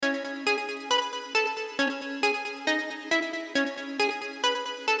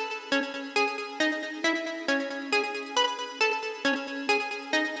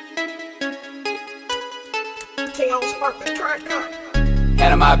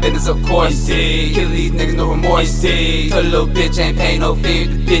Handle my business, of course. Kill these niggas, no remorse. Tell a little bitch ain't pay no fee.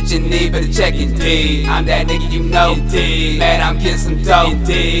 The bitch in need, better check it. I'm that nigga, you know. Mad, I'm getting some dough.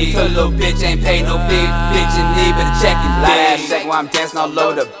 Tell a little bitch ain't pay no fee. The bitch in need, better check it. Last second while I'm dancing all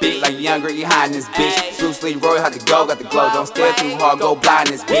over the beat like young Ricky behind this bitch. Bruce Lee, Roy, had to go, got the glow. Don't stare too hard, go blind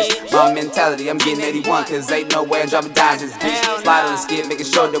this bitch. My mentality, I'm getting 81, cause ain't no way I'm dropping dimes this bitch. Slide on the skid, making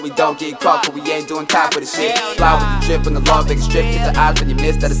sure that we don't get caught, cause we ain't doing time for the shit. Fly with the drip and the law, make a strip, hit the eyes when you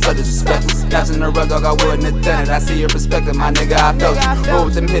miss, that is so disrespectful. Snatching the rug, dog, I wouldn't have done it. I see your perspective, my nigga, I felt you. Roll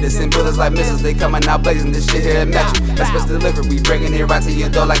with them hitters and bullets like missiles, they coming out blazing this shit here at Metro. Express delivery, we bringing it right to your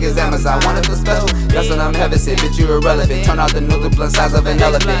door like it's Amazon. Want it for special? That's what I'm having said, bitch, you irrelevant. Turn out the new blunt size of an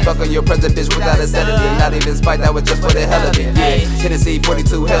elephant. Fuck on your present bitch without a sedative. Not even spite that was just for the hell of it. Yeah, Tennessee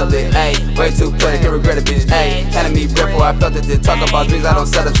 42 hell lit. Ayy, way too pretty, can regret it, bitch. Ayy, handed me breath before I felt it. Did talk about dreams, I don't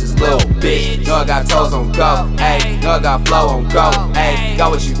set up this little bitch. Know I got toes on go. Ayy, know I got flow on go. Ayy,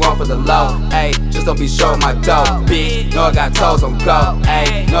 got what you want for the low. Ayy, just don't be showing my dough, bitch. Know I got toes on go.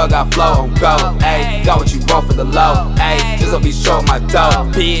 Ayy, know I got flow on go. Ayy, got what you want for the low. Ayy, just don't be showing my dough,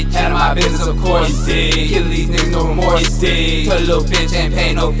 bitch. Handle my business, of course. Kill these niggas, no remorse. Tell a little bitch ain't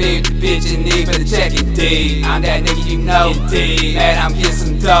pay no fee. The bitch in need, better check it. I'm that nigga, you know. Mad, I'm getting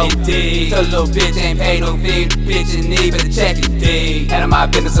some dough. Tell a little bitch ain't pay no fee. The bitch in need, better check it. Handle my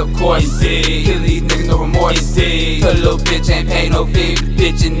business, of course. Kill these niggas, no remorse. Tell a little bitch ain't pay no fee. The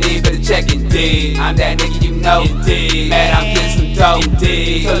bitch in need, better check it. I'm that nigga, you know. Mad, I'm getting some dough.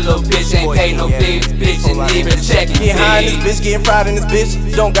 Tell a little bitch ain't pay no fee. The bitch in need, better check it. Getting high in this bitch, getting fried in this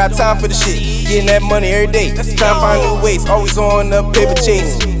bitch. Don't got time for the shit. Getting that money every day. Trying to find new ways. Always on the paper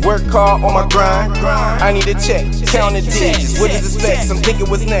chase. Work hard on my grind. I need a check. Counting digits. What is the specs? I'm thinking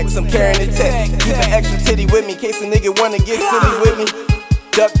what's next. I'm carrying the tech. Keep an extra titty with me in case a nigga wanna get silly with me.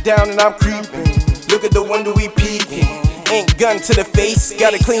 Duck down and I'm creeping. Look at the window we peeking. Ain't gun to the face,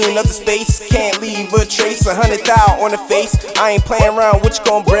 gotta clean up the space. Can't leave a trace, 100,000 on the face. I ain't playing around with you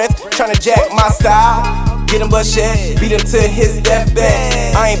gon' breath. Tryna jack my style. Get him bloodshed, beat him to his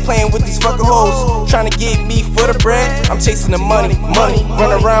deathbed. I ain't playing with these fucking hoes, tryna get me for the bread. I'm chasing the money,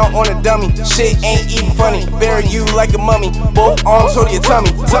 run around on a dummy. Shit ain't even funny, bury you like a mummy. Both arms hold your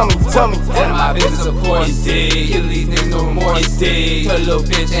tummy. Handle my business, of course. Kill these niggas, no remorse. Tell a little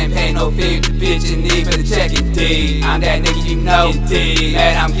bitch ain't pay no fee. The bitch in need, better check it. I'm that nigga, you know.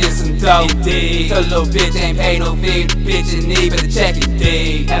 Mad, I'm getting some dough. Tell a little bitch ain't pay no fee. The bitch in need, better check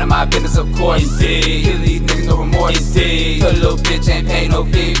it. Handle my business, of course. Kill these niggas, no remorse. Tell a little bitch ain't pay no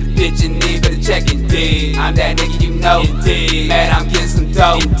fee. The bitch in need, better check it. I'm that nigga, you know. Mad, I'm getting some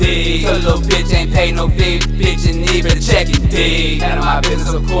dough. Tell a little bitch ain't pay no fee. The bitch in need, better check it. Handle my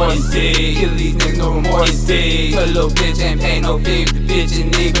business, of course. Kill these niggas, no remorse. Tell a little bitch ain't pay no fee. The bitch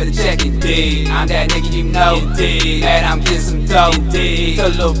in need, better check it. I'm that nigga, you know. Mad, I'm getting some dough. Tell a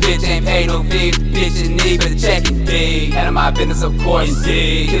little bitch ain't pay no fee. The bitch in need, better check it. Handle my business, of course.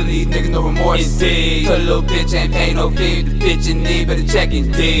 Kill these niggas, no remorse. Tell a little bitch ain't pay no fee. The bitch in need, better check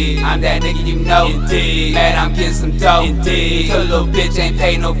it. I'm that nigga, you know. Mad, I'm getting some dough. Tell a little bitch ain't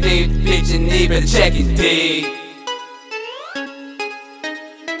pay no fee. The bitch in need, better check it.